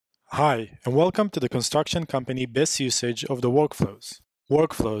Hi, and welcome to the construction company best usage of the workflows.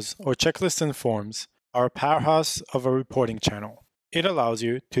 Workflows, or checklists and forms, are a powerhouse of a reporting channel. It allows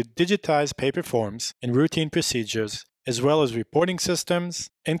you to digitize paper forms and routine procedures, as well as reporting systems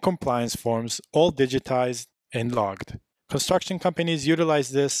and compliance forms, all digitized and logged. Construction companies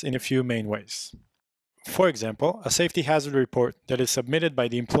utilize this in a few main ways. For example, a safety hazard report that is submitted by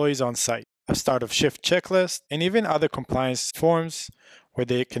the employees on site, a start of shift checklist, and even other compliance forms where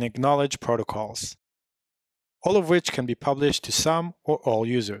they can acknowledge protocols, all of which can be published to some or all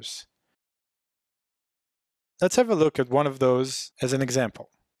users. Let's have a look at one of those as an example,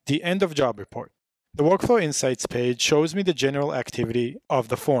 the end of job report. The Workflow Insights page shows me the general activity of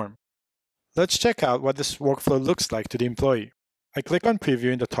the form. Let's check out what this workflow looks like to the employee. I click on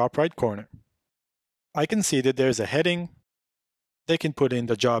Preview in the top right corner. I can see that there's a heading. They can put in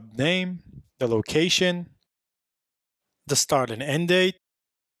the job name, the location, the start and end date,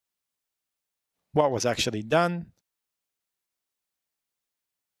 what was actually done,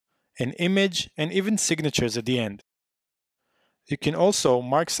 an image, and even signatures at the end. You can also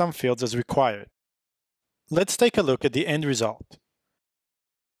mark some fields as required. Let's take a look at the end result.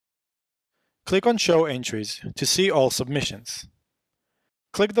 Click on Show Entries to see all submissions.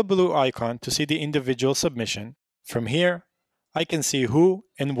 Click the blue icon to see the individual submission. From here, I can see who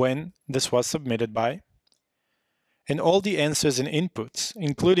and when this was submitted by, and all the answers and inputs,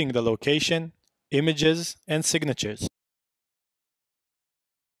 including the location, images, and signatures.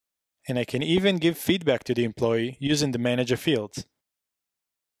 And I can even give feedback to the employee using the Manager fields.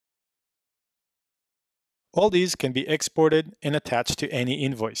 All these can be exported and attached to any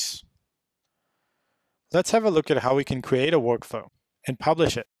invoice. Let's have a look at how we can create a workflow and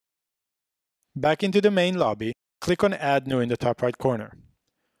publish it. Back into the main lobby, click on Add New in the top right corner.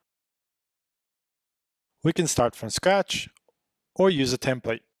 We can start from scratch or use a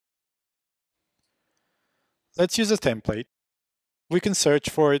template. Let's use a template. We can search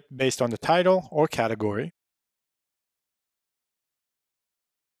for it based on the title or category.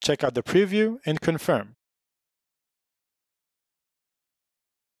 Check out the preview and confirm.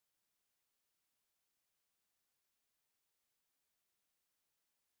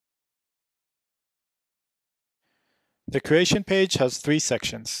 The creation page has 3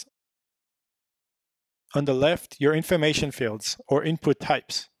 sections. On the left, your information fields or input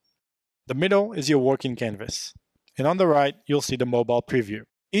types. The middle is your working canvas. And on the right, you'll see the mobile preview.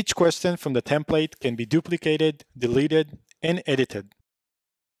 Each question from the template can be duplicated, deleted, and edited.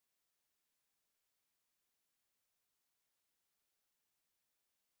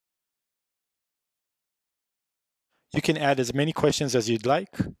 You can add as many questions as you'd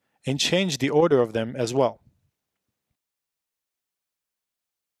like and change the order of them as well.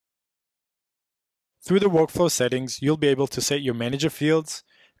 Through the workflow settings, you'll be able to set your manager fields,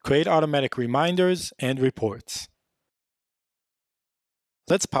 create automatic reminders, and reports.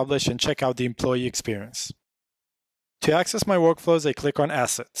 Let's publish and check out the employee experience. To access my workflows, I click on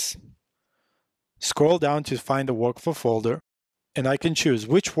Assets. Scroll down to find the workflow folder, and I can choose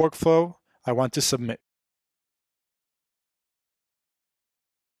which workflow I want to submit.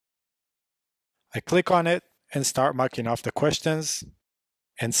 I click on it and start marking off the questions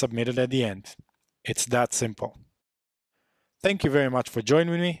and submit it at the end. It's that simple. Thank you very much for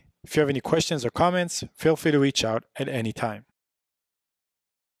joining me. If you have any questions or comments, feel free to reach out at any time.